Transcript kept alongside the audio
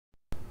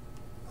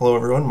Hello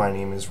everyone, my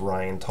name is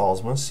Ryan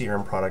Talsma,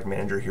 CRM Product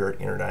Manager here at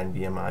Interdyne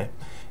VMI,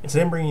 and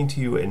today I'm bringing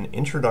to you an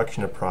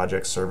introduction to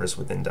project service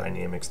within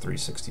Dynamics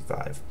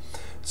 365.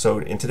 So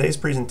in today's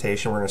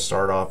presentation we're going to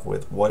start off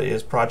with what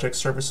is project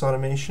service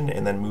automation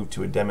and then move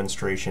to a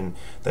demonstration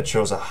that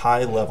shows a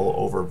high-level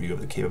overview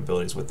of the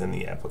capabilities within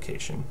the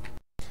application.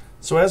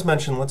 So as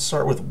mentioned, let's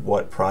start with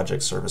what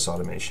project service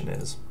automation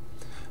is.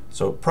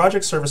 So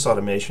project service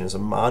automation is a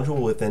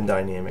module within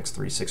Dynamics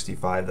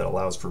 365 that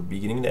allows for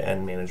beginning to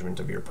end management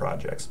of your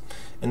projects.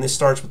 And this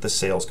starts with the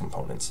sales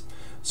components.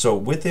 So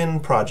within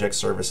project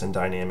service in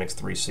Dynamics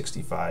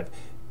 365,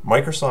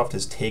 Microsoft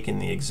has taken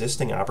the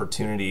existing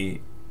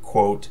opportunity,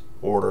 quote,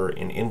 order,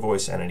 and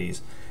invoice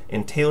entities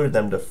and tailored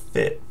them to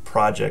fit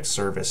project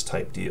service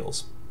type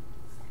deals.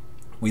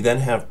 We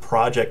then have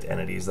project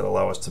entities that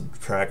allow us to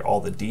track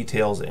all the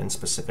details and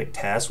specific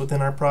tasks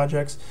within our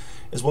projects,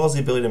 as well as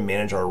the ability to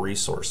manage our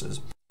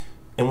resources.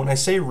 And when I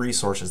say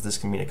resources, this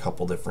can mean a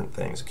couple different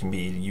things. It can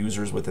be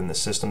users within the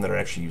system that are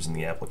actually using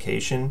the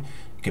application.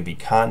 It could be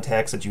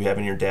contacts that you have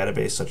in your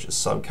database, such as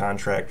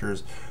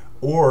subcontractors,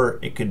 or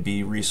it could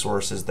be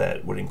resources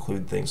that would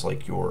include things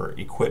like your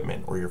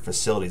equipment or your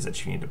facilities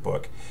that you need to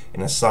book,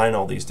 and assign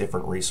all these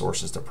different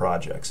resources to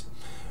projects.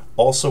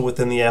 Also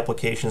within the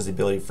application is the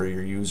ability for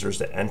your users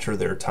to enter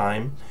their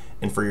time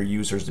and for your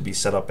users to be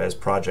set up as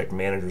project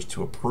managers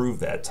to approve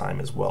that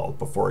time as well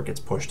before it gets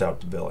pushed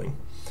out to billing.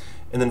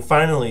 And then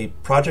finally,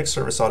 project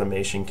service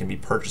automation can be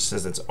purchased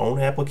as its own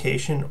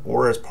application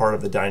or as part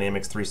of the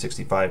Dynamics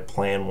 365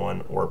 Plan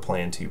 1 or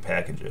Plan 2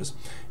 packages.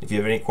 If you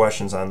have any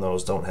questions on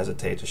those, don't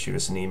hesitate to shoot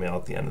us an email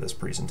at the end of this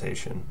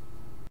presentation.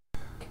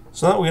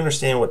 So now that we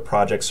understand what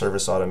project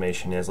service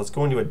automation is, let's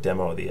go into a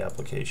demo of the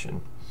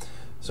application.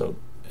 So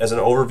as an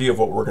overview of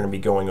what we're going to be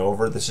going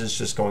over, this is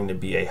just going to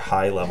be a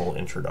high-level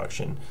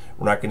introduction.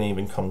 We're not going to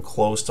even come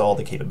close to all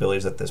the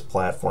capabilities that this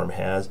platform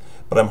has,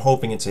 but I'm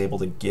hoping it's able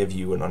to give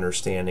you an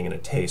understanding and a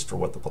taste for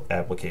what the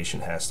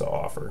application has to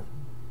offer.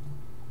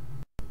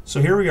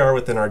 So here we are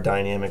within our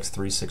Dynamics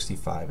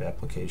 365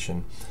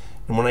 application.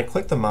 And when I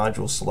click the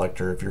module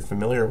selector, if you're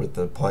familiar with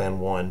the Plan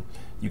 1,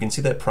 you can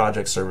see that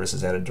project service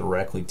is added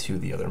directly to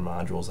the other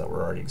modules that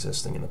were already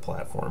existing in the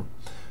platform.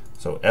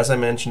 So as I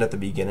mentioned at the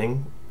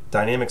beginning,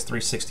 Dynamics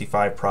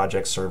 365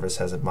 Project Service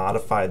has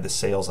modified the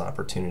sales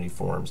opportunity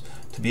forms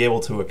to be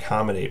able to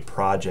accommodate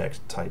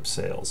project type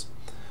sales.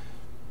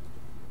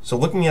 So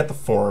looking at the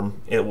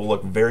form, it will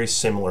look very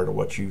similar to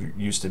what you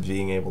used to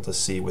being able to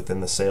see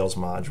within the sales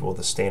module,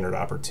 the standard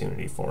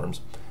opportunity forms.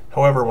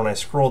 However, when I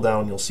scroll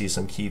down, you'll see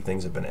some key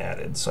things have been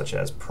added, such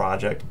as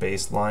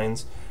project-based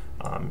lines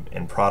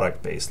and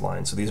product-based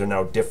lines. So these are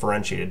now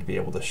differentiated to be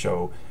able to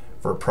show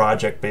for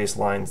project-based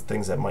lines,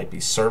 things that might be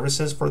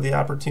services for the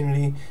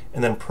opportunity,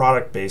 and then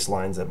product-based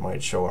lines that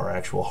might show our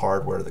actual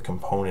hardware, the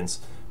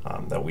components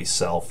that we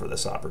sell for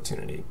this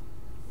opportunity.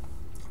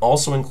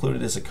 Also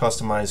included is a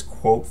customized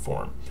quote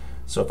form.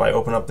 So if I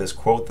open up this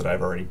quote that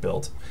I've already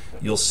built,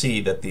 you'll see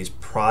that these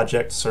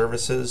project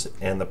services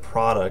and the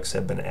products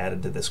have been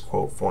added to this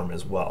quote form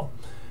as well.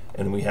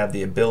 And we have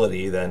the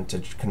ability then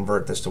to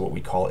convert this to what we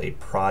call a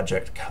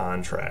project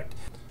contract.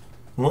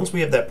 Once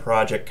we have that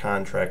project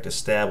contract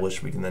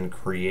established, we can then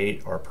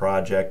create our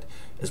project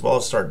as well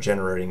as start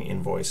generating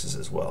invoices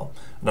as well.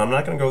 Now I'm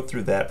not going to go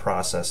through that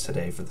process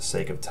today for the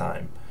sake of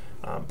time,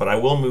 but I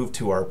will move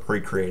to our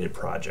pre-created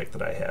project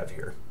that I have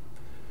here.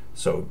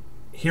 So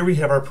here we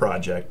have our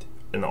project,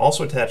 and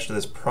also attached to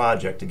this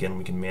project, again,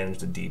 we can manage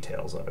the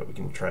details of it. We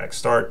can track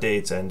start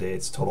dates, end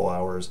dates, total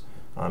hours,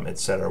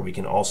 etc. We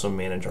can also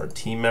manage our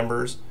team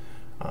members,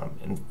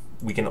 and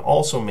we can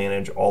also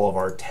manage all of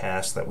our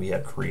tasks that we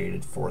have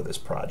created for this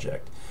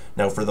project.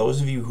 Now, for those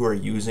of you who are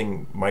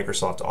using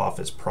Microsoft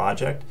Office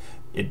Project,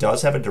 it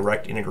does have a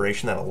direct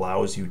integration that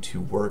allows you to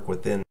work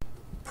within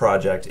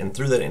Project, and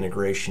through that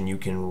integration, you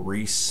can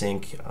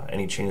resync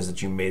any changes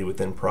that you made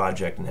within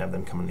Project and have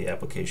them come in the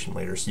application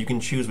later. So you can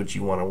choose what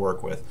you want to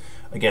work with.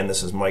 Again,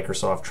 this is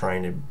Microsoft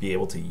trying to be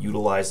able to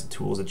utilize the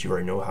tools that you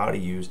already know how to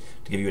use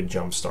to give you a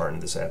jump start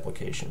in this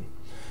application.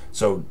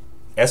 So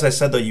as I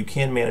said though, you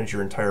can manage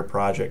your entire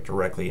project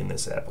directly in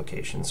this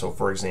application. So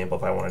for example,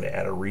 if I wanted to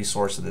add a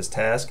resource to this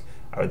task,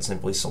 I would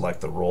simply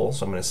select the role.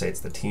 So I'm going to say it's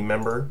the team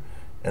member,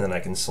 and then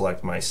I can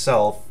select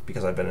myself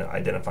because I've been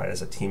identified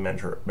as a team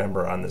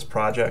member on this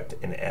project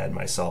and add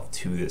myself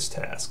to this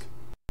task.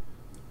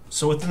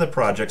 So within the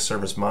project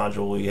service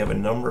module, we have a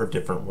number of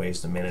different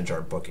ways to manage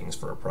our bookings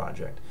for a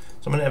project.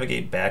 So I'm going to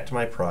navigate back to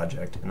my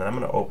project, and then I'm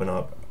going to open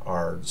up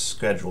our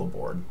schedule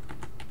board.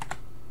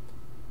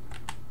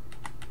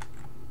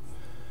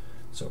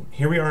 So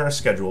here we are on our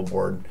schedule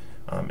board,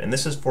 and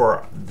this is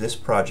for this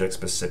project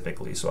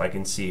specifically, so I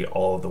can see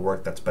all of the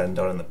work that's been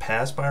done in the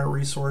past by our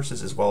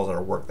resources as well as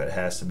our work that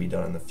has to be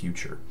done in the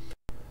future.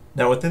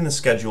 Now within the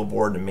schedule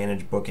board to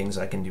manage bookings,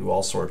 I can do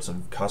all sorts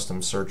of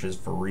custom searches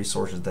for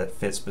resources that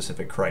fit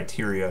specific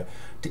criteria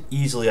to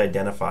easily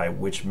identify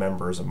which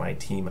members of my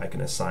team I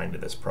can assign to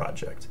this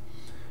project.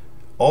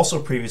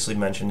 Also previously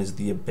mentioned is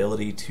the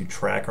ability to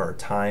track our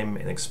time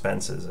and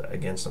expenses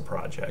against a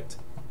project.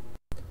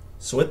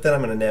 So with that,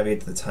 I'm going to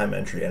navigate to the time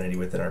entry entity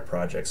within our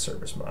project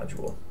service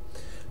module.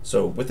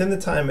 So within the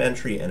time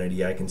entry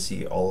entity, I can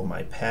see all of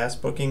my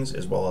past bookings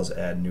as well as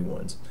add new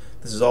ones.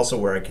 This is also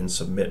where I can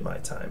submit my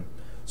time.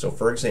 So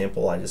for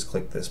example, I just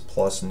click this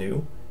plus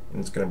new, and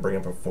it's going to bring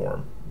up a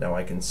form. Now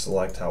I can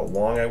select how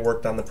long I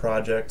worked on the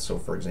project. So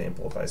for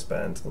example, if I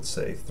spent, let's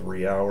say,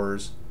 3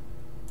 hours,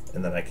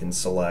 and then I can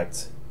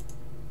select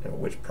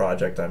which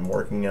project I'm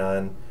working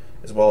on,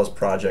 as well as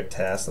project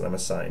tasks that I'm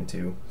assigned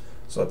to.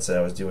 So let's say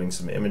I was doing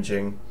some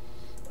imaging,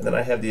 and then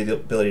I have the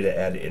ability to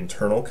add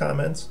internal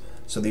comments.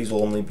 So these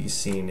will only be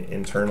seen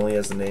internally,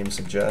 as the name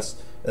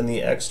suggests. And the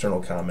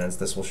external comments,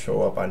 this will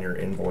show up on your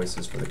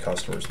invoices for the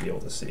customers to be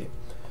able to see.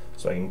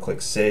 So I can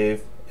click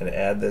save and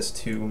add this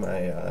to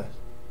my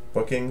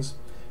bookings.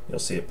 You'll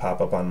see it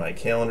pop up on my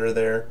calendar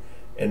there.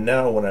 And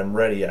now when I'm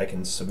ready, I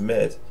can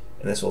submit,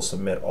 and this will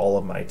submit all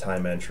of my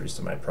time entries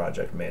to my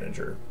project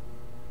manager.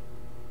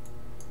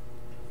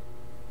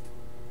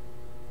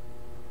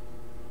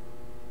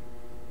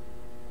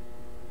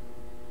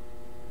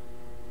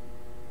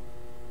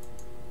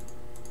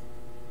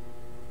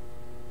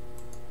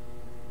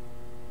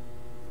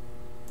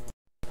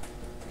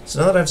 So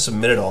now that I've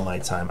submitted all my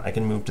time, I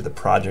can move to the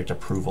project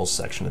approvals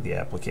section of the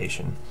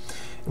application.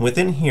 And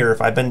within here,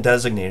 if I've been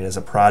designated as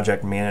a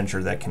project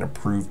manager that can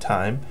approve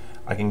time,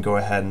 I can go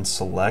ahead and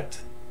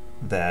select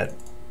that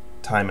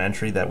time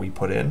entry that we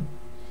put in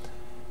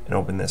and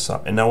open this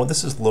up. And now when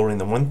this is loading,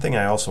 the one thing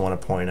I also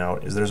want to point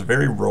out is there's a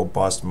very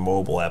robust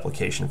mobile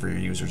application for your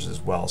users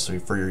as well. So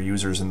for your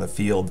users in the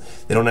field,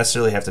 they don't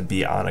necessarily have to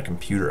be on a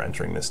computer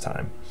entering this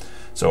time.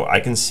 So I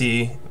can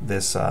see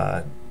this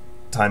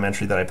time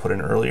entry that I put in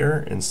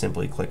earlier and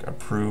simply click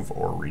approve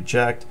or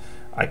reject.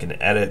 I can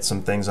edit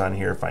some things on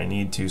here if I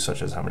need to,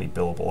 such as how many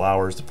billable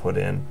hours to put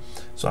in.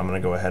 So I'm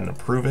going to go ahead and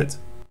approve it.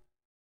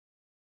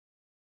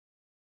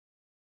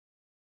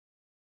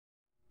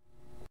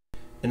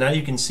 And now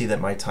you can see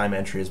that my time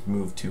entry has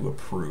moved to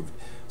approved.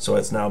 So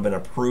it's now been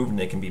approved, and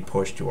it can be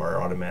pushed to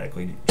our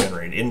automatically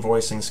generated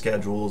invoicing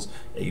schedules.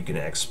 You can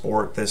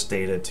export this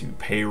data to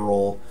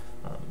payroll,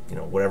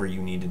 whatever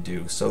you need to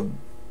do. So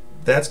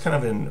that's kind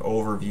of an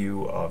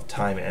overview of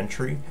time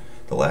entry.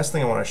 The last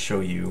thing I want to show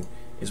you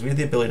is we have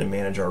the ability to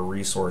manage our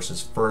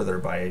resources further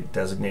by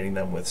designating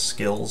them with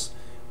skills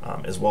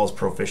as well as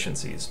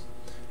proficiencies.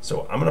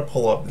 So I'm going to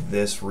pull up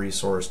this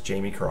resource,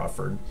 Jamie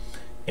Crawford,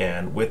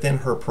 and within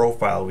her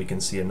profile we can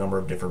see a number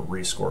of different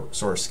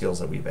resource skills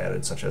that we've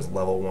added, such as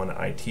level 1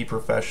 IT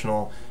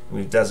professional, and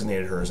we've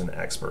designated her as an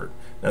expert.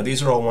 Now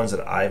these are all ones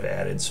that I've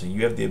added, so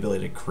you have the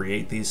ability to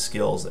create these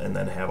skills and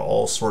then have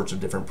all sorts of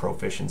different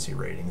proficiency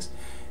ratings.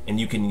 And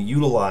you can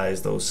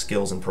utilize those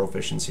skills and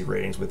proficiency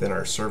ratings within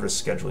our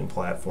service scheduling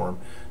platform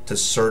to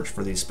search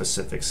for these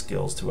specific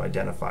skills to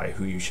identify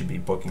who you should be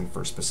booking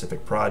for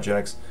specific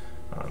projects,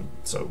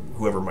 so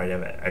whoever might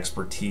have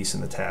expertise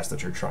in the task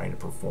that you're trying to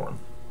perform.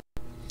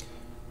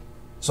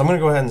 So I'm going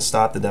to go ahead and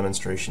stop the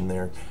demonstration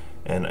there.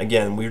 And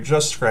again, we're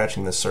just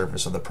scratching the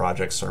surface of the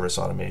project service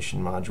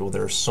automation module.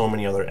 There are so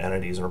many other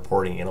entities and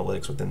reporting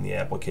analytics within the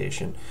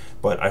application,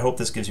 but I hope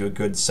this gives you a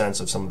good sense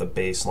of some of the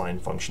baseline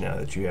functionality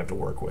that you have to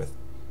work with.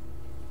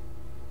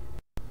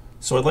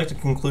 So I'd like to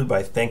conclude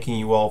by thanking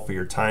you all for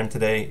your time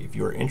today. If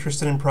you are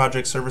interested in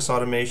project service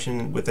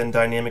automation within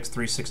Dynamics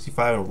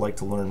 365 and would like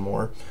to learn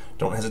more,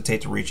 don't hesitate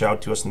to reach out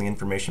to us in the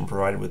information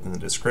provided within the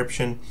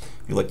description.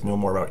 If you'd like to know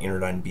more about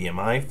Interdyne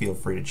BMI, feel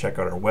free to check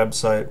out our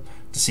website.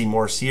 To see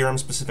more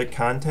CRM-specific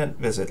content,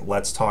 visit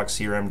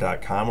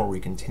letstalkcrm.com, where we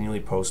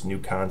continually post new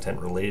content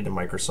related to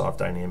Microsoft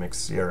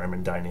Dynamics CRM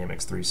and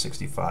Dynamics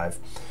 365.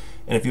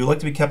 And if you'd like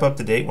to be kept up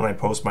to date when I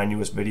post my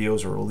newest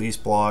videos or release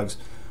blogs,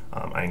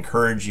 I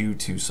encourage you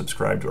to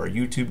subscribe to our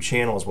YouTube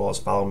channel as well as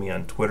follow me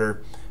on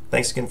Twitter.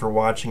 Thanks again for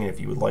watching, and if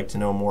you would like to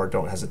know more,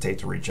 don't hesitate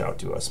to reach out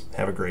to us.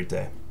 Have a great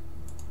day.